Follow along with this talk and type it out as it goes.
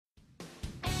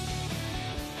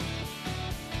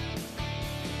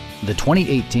the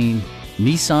 2018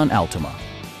 Nissan Altima.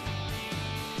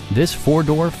 This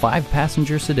four-door,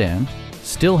 five-passenger sedan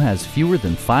still has fewer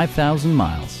than 5,000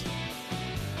 miles.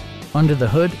 Under the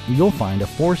hood, you'll find a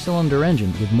four-cylinder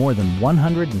engine with more than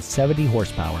 170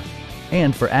 horsepower.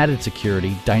 And for added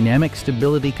security, dynamic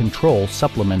stability control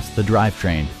supplements the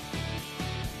drivetrain.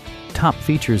 Top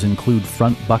features include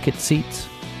front bucket seats,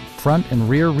 front and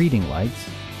rear reading lights,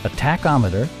 a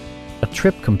tachometer, a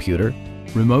trip computer,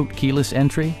 remote keyless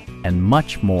entry, and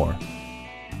much more.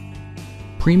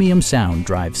 Premium sound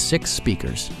drives 6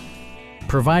 speakers,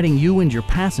 providing you and your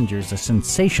passengers a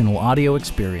sensational audio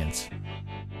experience.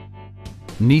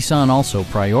 Nissan also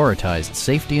prioritized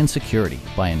safety and security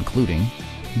by including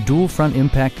dual front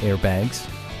impact airbags,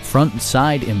 front and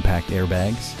side impact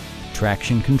airbags,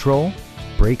 traction control,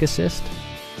 brake assist,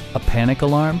 a panic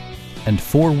alarm, and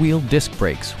four-wheel disc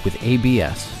brakes with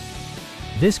ABS.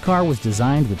 This car was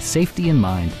designed with safety in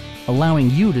mind, allowing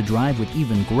you to drive with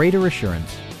even greater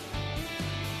assurance.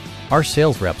 Our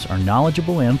sales reps are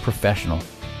knowledgeable and professional.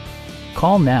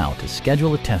 Call now to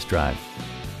schedule a test drive.